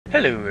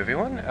Hello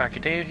everyone,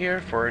 Akadave here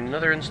for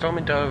another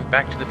installment of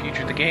Back to the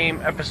Future the Game,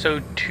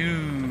 Episode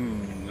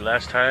 2.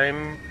 Last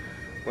time,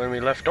 when we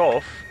left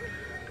off,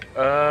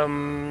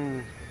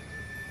 the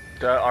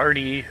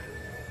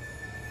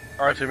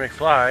Arthur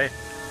Mcfly,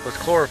 was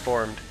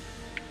chloroformed.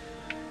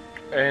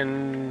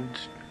 And,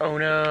 oh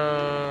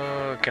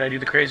no, can I do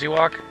the crazy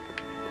walk?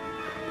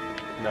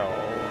 No.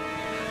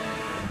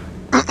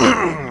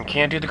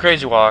 Can't do the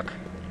crazy walk.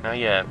 Not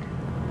yet.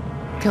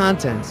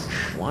 Contents.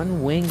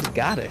 One winged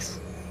goddess.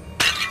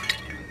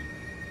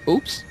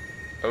 Oops.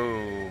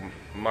 Oh,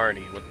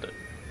 Marty,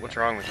 what's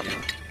wrong with you?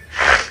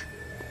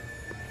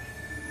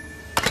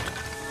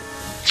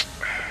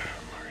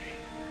 Marty.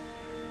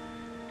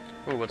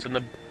 Oh, what's in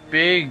the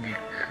big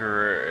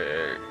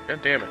crate?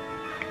 God damn it.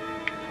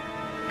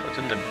 What's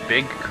in the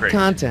big crate?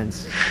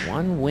 Contents.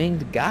 One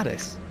winged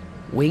goddess.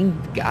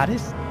 Winged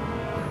goddess?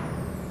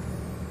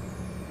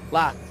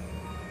 Locked.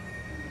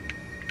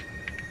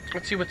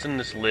 Let's see what's in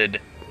this lid.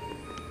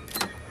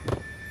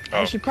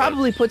 I should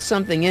probably put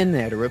something in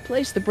there to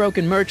replace the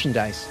broken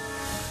merchandise.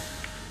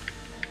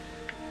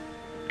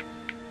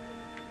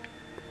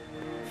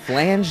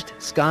 Flanged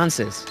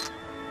sconces.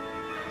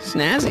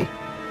 Snazzy.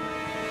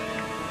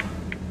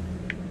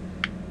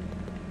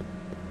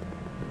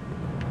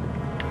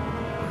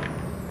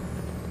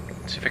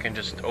 Let's see if I can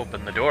just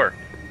open the door.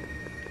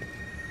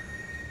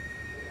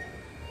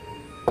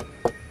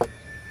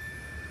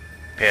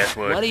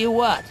 Password. What do you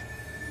want?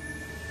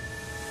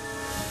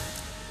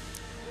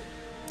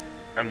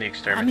 I'm the I'm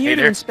exterminator. here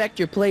to inspect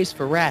your place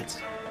for rats.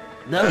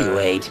 No, you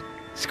ain't.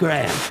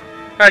 Scram.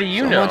 How do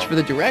you So know? much for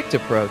the direct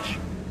approach.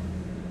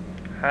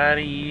 How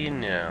do you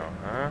know,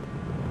 huh?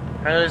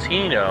 How does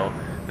he know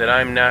that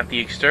I'm not the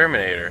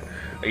exterminator?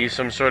 Are you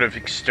some sort of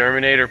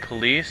exterminator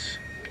police?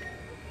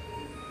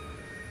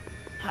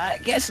 I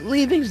guess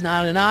leaving's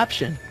not an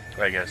option.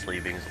 I guess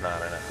leaving's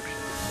not an option.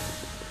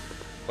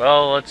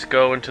 Well, let's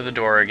go into the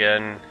door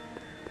again.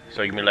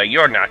 So you can be like,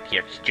 you're not the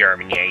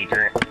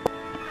exterminator.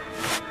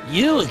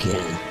 You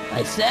again.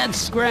 I said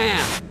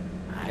scram.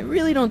 I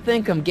really don't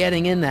think I'm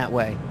getting in that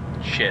way.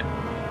 Shit.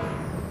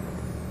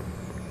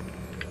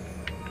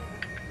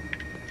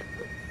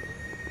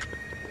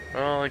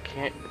 Well, I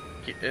can't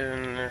get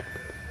in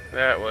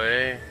that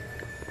way.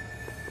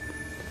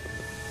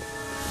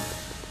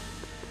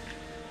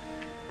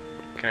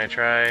 Can I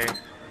try?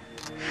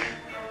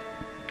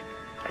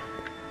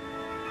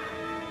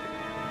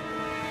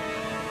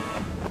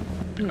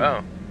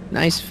 Oh,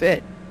 Nice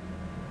fit.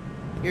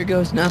 Here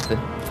goes nothing.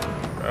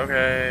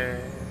 okay.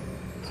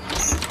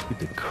 Get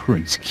the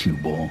crates, cue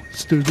ball.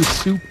 Stir the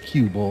soup,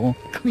 cue ball.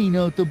 Clean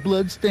out the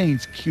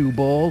bloodstains, cue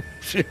ball.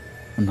 Shit,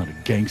 I'm not a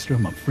gangster,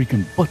 I'm a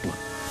freaking butler.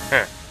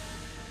 Huh.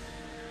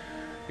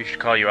 We should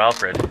call you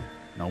Alfred.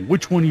 Now,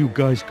 which one of you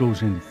guys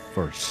goes in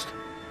first?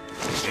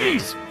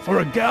 Jeez, for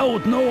a gal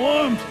with no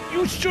arms,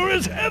 you sure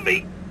is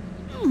heavy.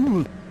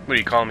 What do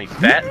you call me,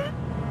 fat?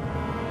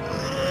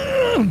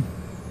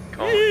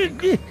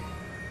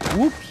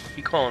 Whoops.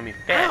 You calling me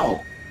fat?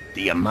 Ow!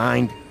 Do you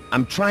mind?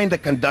 I'm trying to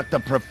conduct a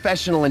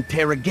professional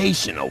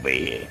interrogation over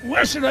here.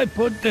 Where should I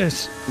put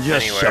this?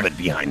 Just Anywhere. shove it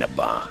behind the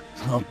bar.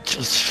 I'll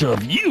just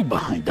shove you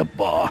behind the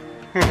bar.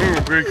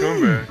 Great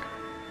comeback.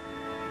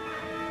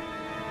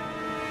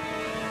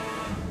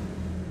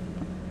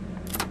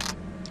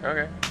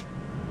 Okay.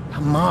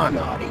 Come on,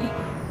 Artie.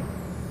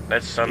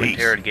 That's some Jeez,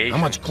 interrogation.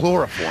 how much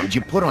chloroform did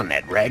you put on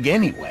that rag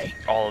anyway?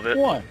 All of it.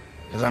 What?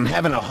 Because I'm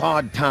having a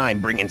hard time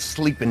bringing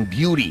Sleeping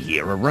Beauty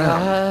here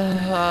around.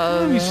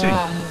 Let me see.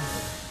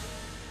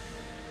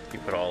 You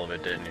put all of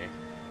it, didn't you?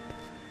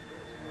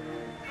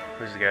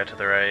 Who's the guy to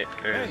the right?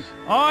 There's... Hey,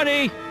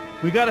 Artie!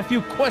 We got a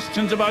few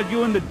questions about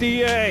you and the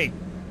DA.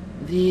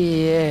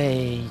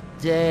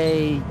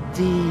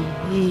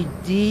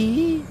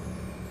 D-A-D-E-D?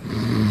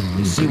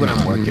 You see what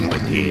I'm working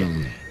with here?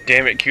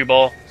 Damn it, cue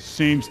ball.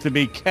 Seems to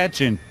be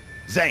catching.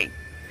 Zane,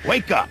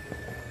 wake up!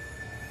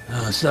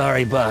 Oh,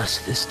 sorry, boss.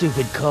 This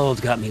stupid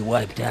cold got me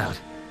wiped out.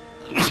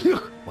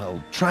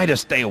 Well, try to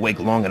stay awake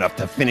long enough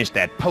to finish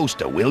that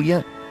poster, will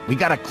you? We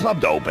got a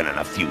club to open in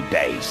a few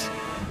days.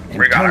 And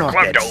We got turn a off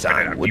club that to open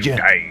sign, in a would few you?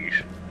 days.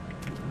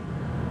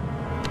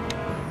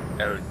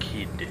 El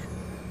Kid.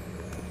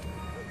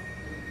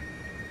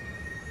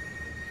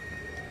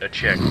 A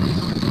check.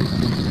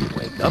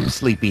 Wake up,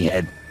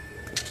 sleepyhead.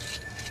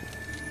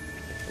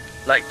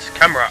 Lights,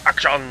 camera,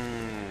 action!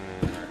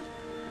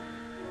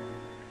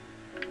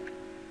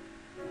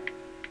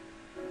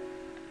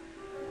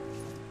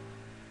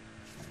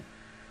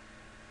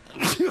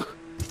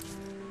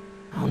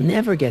 I'll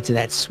never get to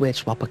that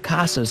switch while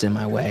Picasso's in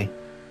my way.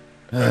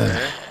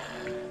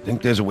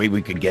 Think there's a way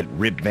we could get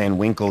Rip Van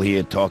Winkle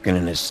here talking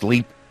in his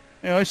sleep?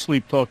 Yeah, I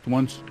sleep talked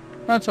once.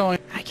 That's all I...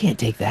 I can't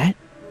take that.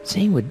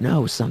 Zane would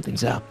know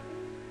something's up.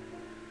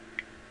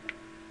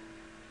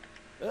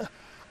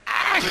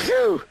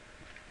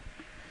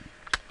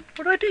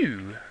 What'd I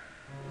do?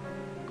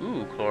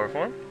 Ooh,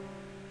 chloroform.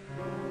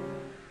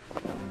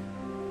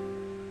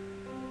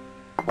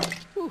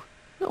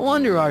 No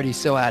wonder Artie's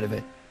so out of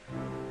it.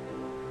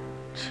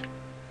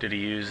 Did he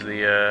use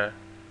the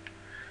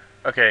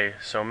Okay,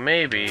 so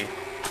maybe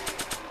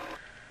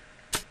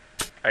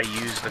I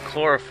use the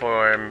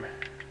chloroform.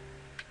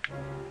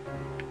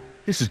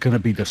 This is gonna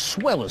be the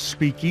swellest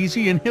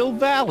speakeasy in Hill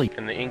Valley.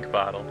 In the ink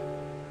bottle.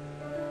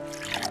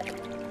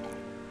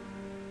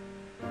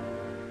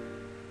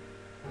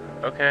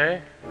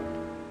 Okay.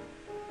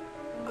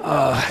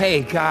 Oh,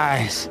 hey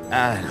guys.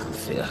 I don't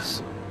feel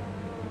so.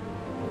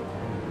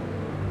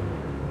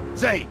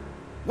 Say,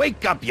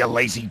 wake up, you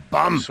lazy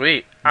bum.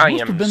 Sweet. I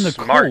Must am have been the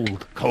smart.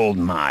 cold. Cold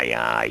my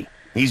eye.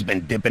 He's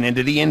been dipping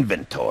into the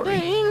inventory.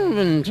 The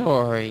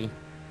inventory.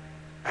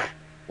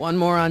 One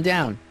more on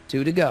down.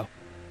 2 to go.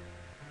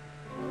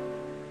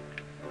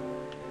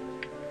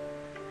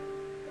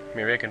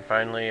 Maybe I can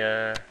finally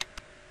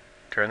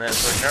turn that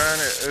switch on.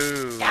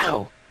 Ooh.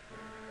 Ow.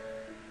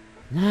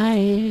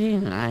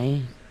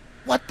 Night.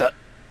 What the?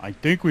 I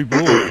think we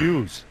blew a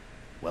fuse.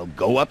 Well,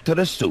 go up to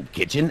the soup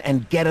kitchen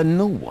and get a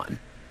new one.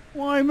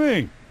 Why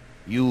me?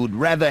 You'd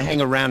rather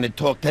hang around and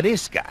talk to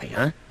this guy,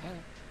 huh?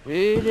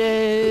 3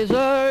 days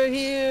are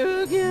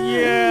here again.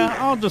 Yeah,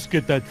 I'll just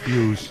get that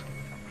fuse.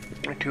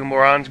 2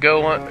 morons go,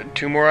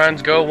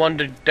 1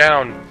 to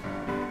down.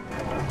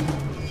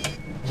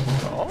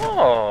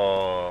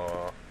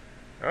 Oh.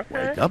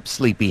 Okay. Wake up,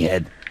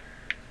 sleepyhead.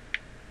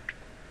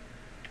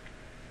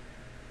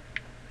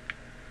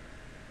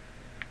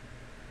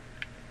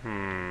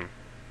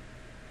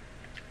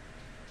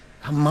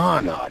 Come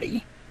on,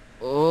 Artie.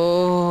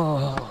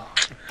 Oh.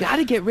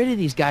 Gotta get rid of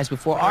these guys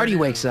before Artie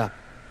wakes up.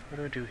 What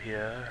do I do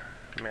here?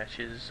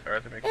 Matches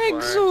Arthur Eggs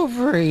Mcfly.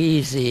 over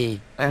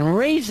easy. And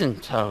raisin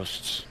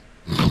toasts.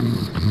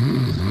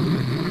 McFly.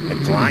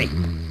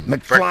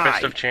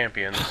 Breakfast of McFly.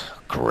 Champions.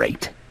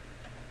 Great.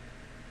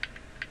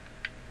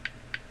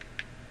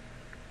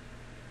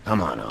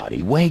 Come on,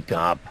 Artie. Wake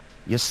up.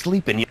 You're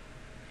sleeping. Looks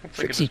like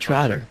Trixie it's a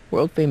Trotter,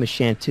 world famous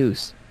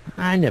chanteuse.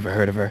 I never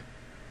heard of her.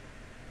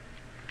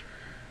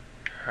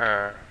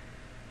 Huh.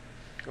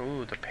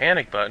 Ooh, the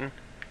panic button.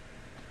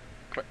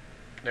 Come on.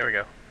 There we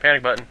go.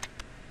 Panic button.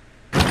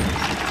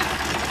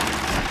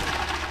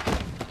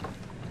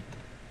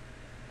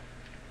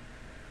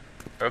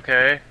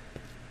 Okay.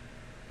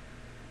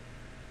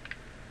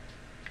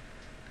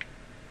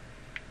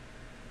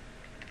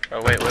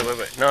 Oh, wait.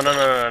 No,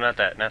 not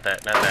that. Not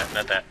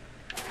that.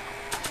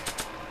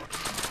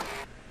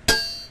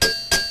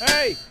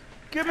 Hey,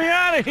 get me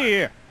out of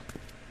here!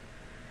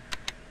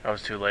 I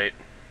was too late.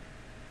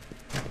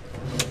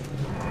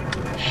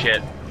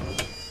 Shit.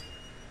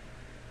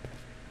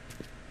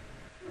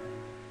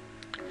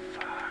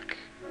 Fuck.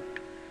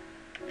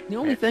 The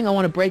only thing I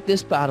want to break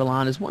this bottle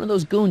on is one of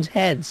those goons'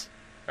 heads.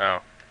 Oh.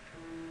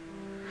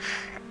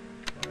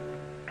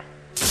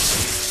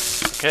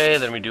 Okay,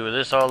 then we do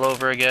this all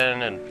over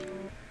again, and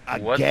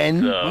what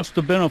Again? the Must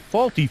have been a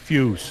faulty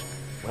fuse.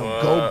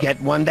 Well, go get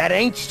one that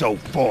ain't so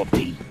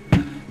faulty.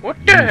 what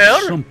the hell?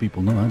 Some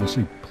people know how to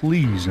say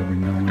please every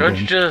now and Don't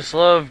then. you just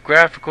love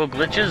graphical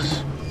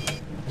glitches?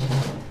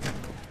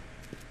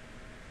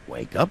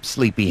 Wake up,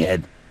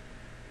 sleepyhead.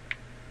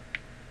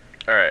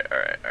 Alright.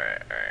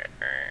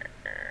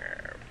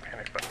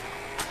 Panic button.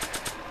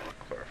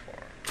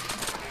 Chloroform.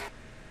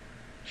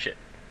 Shit.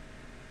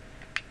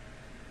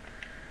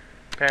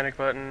 Panic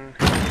button.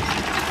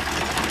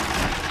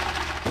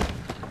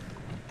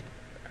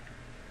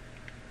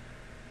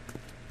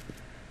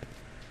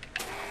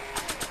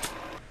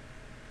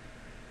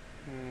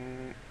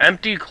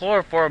 Empty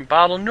chloroform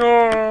bottle.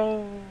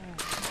 No!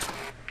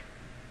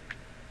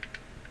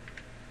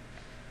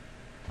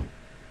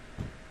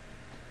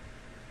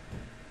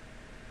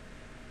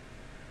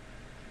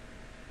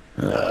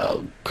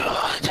 Oh,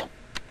 God.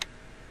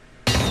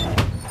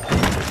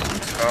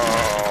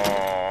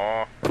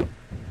 Oh.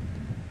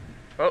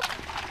 Oh.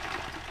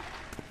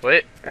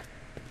 Wait.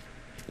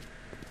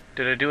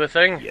 Did I do a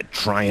thing? You're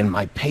trying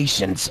my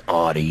patience,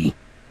 Artie.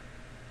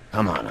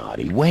 Come on,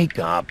 Artie, wake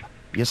up.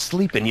 You're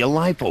sleeping your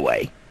life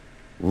away.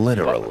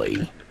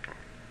 Literally.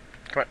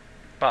 Come on.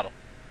 Bottle.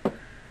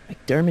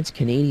 McDermott's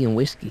Canadian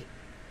whiskey.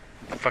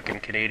 Fucking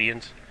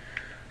Canadians.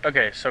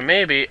 Okay, so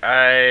maybe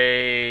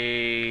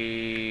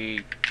I...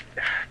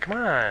 Come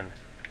on.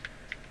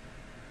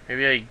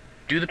 Maybe I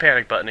do the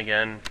panic button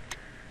again,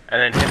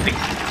 and then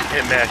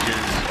hit matches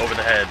over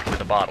the head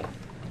with a bottle.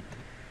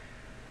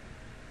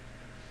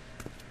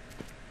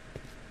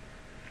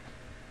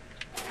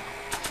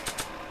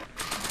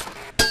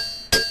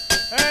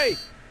 Hey,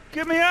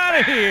 get me out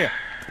of here!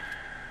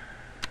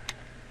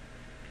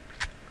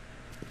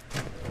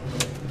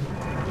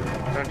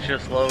 Don't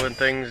just love when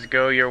things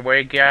go your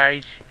way,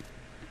 guys.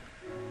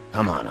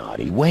 Come on,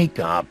 Artie, wake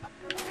up.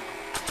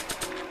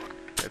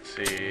 Let's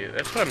see.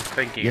 That's what I'm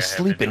thinking. You're I have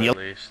sleeping, to do you'll- at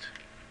least.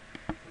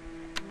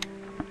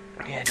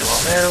 Yeah, do all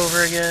that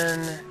over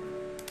again.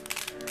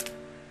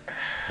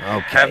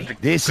 Okay, Have the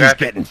this is graphic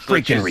getting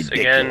freaking glitches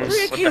again.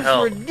 ridiculous. What the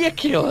hell?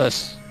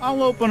 ridiculous.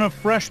 I'll open a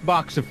fresh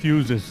box of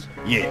fuses.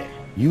 Yeah,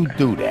 you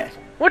do that.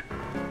 What?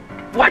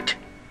 What?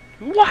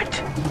 What?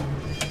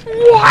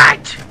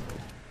 What?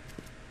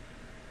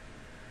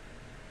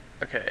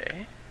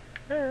 Okay.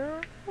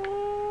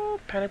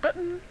 Panic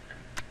button.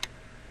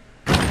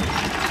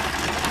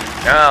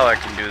 Now I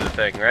can do the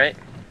thing, right?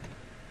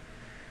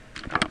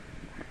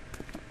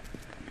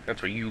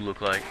 That's what you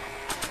look like.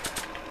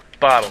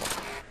 Bottle.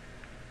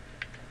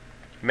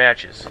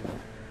 Matches.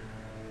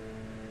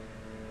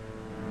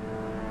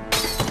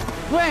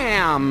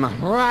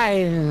 Wham!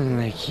 Right in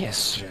the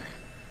kisser.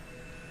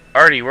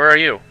 Artie, where are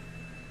you?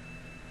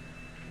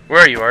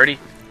 Where are you, Artie?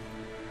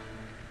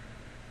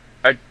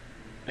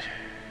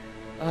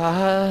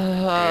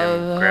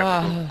 Damn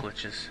graphical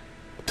glitches.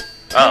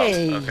 Oh,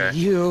 Hey, okay.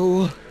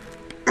 you.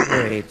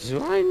 Wait,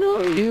 do I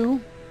know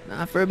you?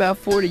 Not for about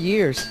 40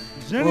 years.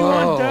 Is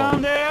anyone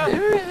down there?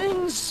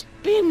 Everything's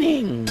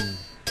spinning.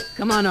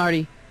 Come on,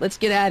 Artie. Let's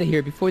get out of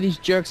here before these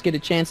jerks get a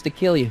chance to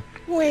kill you.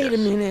 Wait a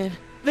minute.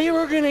 They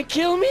were gonna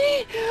kill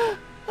me?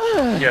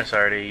 Yes,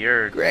 Artie,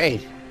 you're...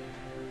 Great.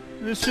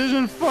 This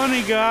isn't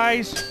funny,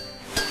 guys.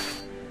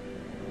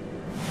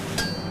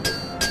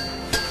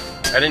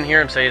 I didn't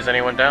hear him say, is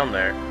anyone down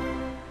there?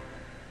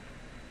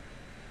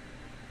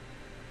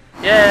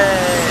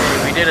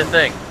 Yay! We did a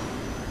thing.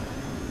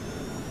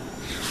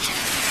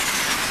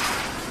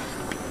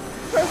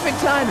 Perfect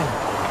timing.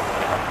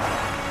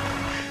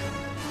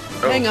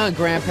 Oh, Hang on,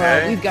 Grandpa.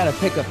 okay. We've got a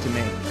pickup to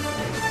make.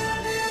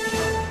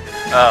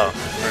 Oh,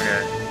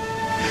 okay.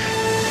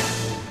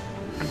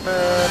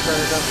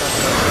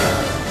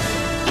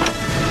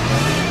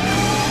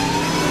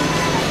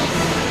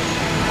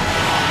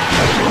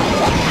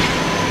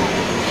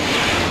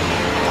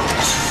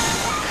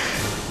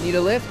 Need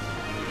a lift?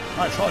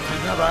 I thought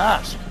you'd never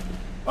ask.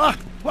 Ah,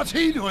 what's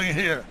he doing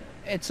here?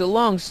 It's a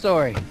long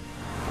story.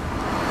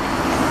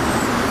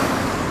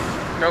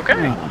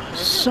 Okay.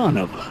 Son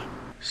of a...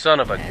 Son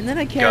of a And then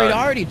I carried gun.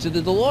 Artie to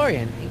the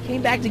DeLorean. He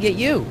came back to get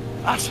you.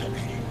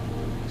 Fascinating.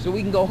 So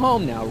we can go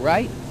home now,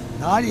 right?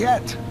 Not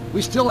yet.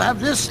 We still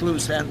have this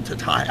loose end to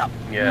tie up.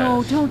 Yes.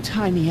 No, don't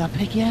tie me up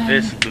again.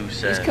 This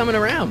loose He's end. coming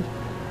around.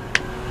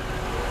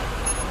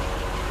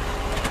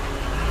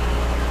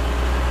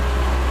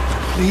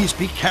 Please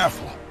be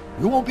careful.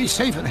 You won't be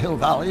safe in Hill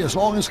Valley as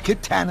long as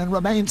Kit Tannen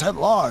remains at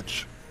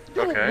large.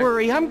 Don't Okay.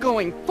 worry, I'm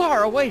going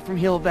far away from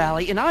Hill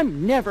Valley, and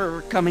I'm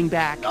never coming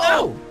back.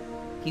 No!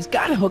 He's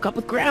got to hook up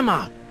with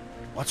Grandma.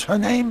 What's her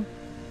name?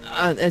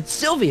 It's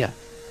Sylvia.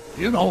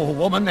 You know a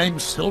woman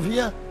named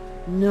Sylvia?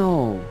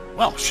 No.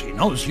 Well, she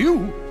knows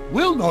you.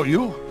 We'll know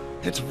you.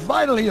 It's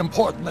vitally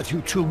important that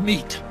you two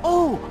meet.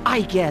 Oh,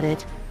 I get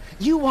it.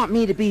 You want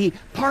me to be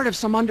part of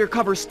some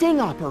undercover sting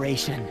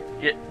operation.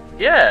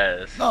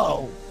 Yes.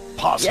 No,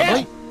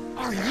 possibly.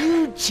 Are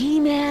you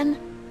G-Man?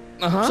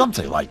 Uh-huh.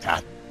 Something like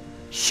that.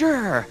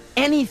 Sure,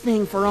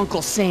 anything for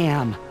Uncle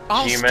Sam.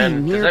 I'll G-Man, stay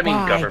does nearby that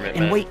mean government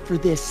and man? wait for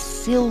this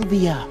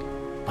Sylvia.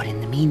 But in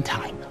the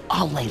meantime,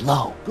 I'll lay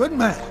low. Good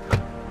man.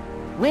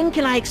 When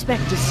can I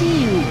expect to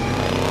see you?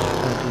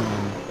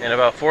 In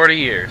about 40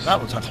 years.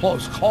 That was a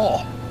close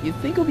call. You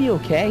think he'll be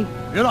okay?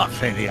 You're not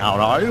fading out,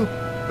 are you?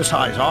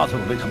 Besides, Arthur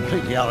will be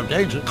completely out of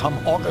danger come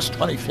August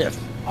 25th.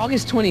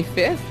 August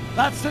 25th?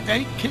 That's the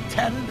date Kit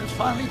Tannen is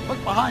finally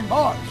put behind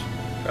bars.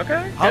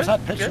 Okay. How's good,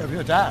 that picture good. of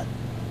your dad?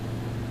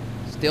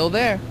 Still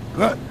there.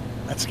 Good.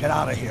 Let's get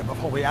out of here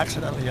before we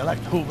accidentally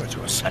elect Hoover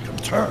to a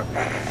second term.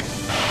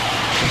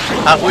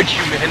 How would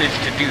you manage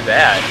to do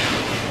that?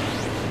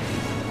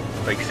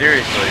 Like,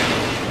 seriously.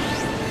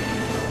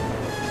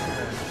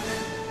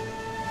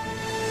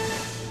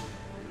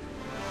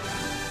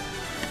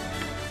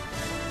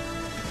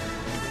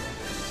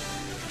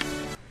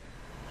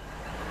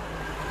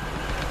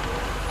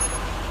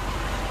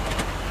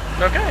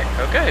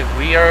 Okay,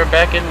 we are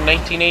back in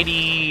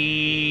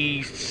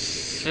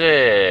 1986.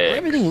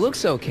 Everything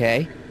looks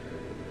okay.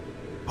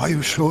 Are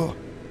you sure?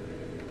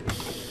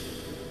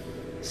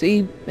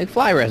 See,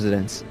 McFly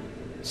residence.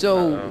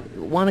 So,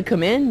 Uh-oh. want to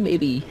come in?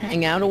 Maybe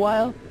hang out a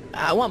while?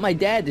 I want my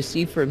dad to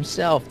see for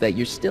himself that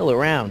you're still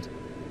around.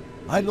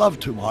 I'd love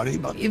to, Marty,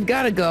 but You've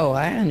got to go.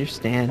 I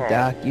understand, Aw.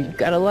 Doc. You've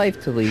got a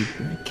life to lead,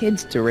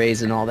 kids to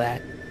raise and all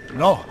that.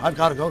 no, I've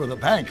got to go to the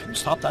bank and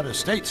stop that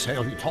estate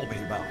sale you told me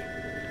about.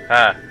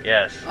 Ah,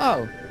 yes.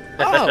 Oh.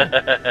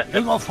 Oh.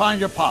 You go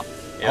find your pop.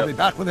 I'll Yep. be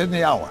back within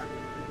the hour.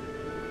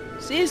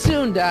 See you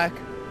soon, Doc.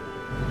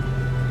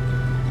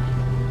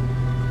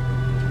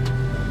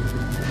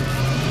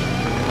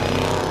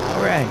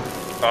 All right.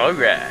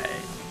 Alright.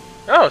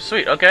 Oh,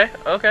 sweet. Okay,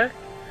 okay.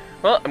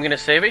 Well, I'm gonna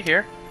save it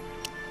here.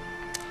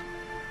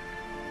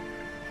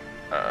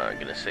 I'm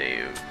gonna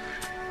save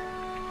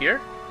here.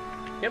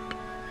 Yep.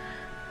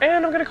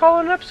 And I'm gonna call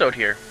it an episode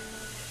here.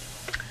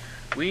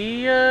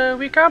 We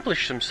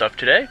accomplished some stuff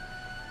today.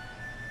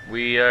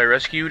 We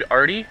rescued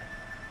Artie.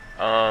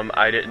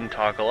 I didn't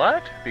talk a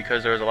lot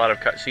because there was a lot of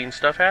cutscene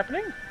stuff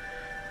happening.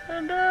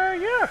 And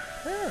yeah.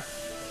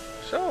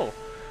 So,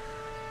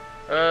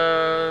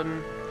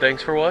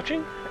 thanks for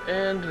watching,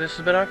 and this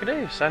has been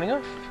Arcade signing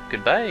off.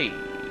 Goodbye.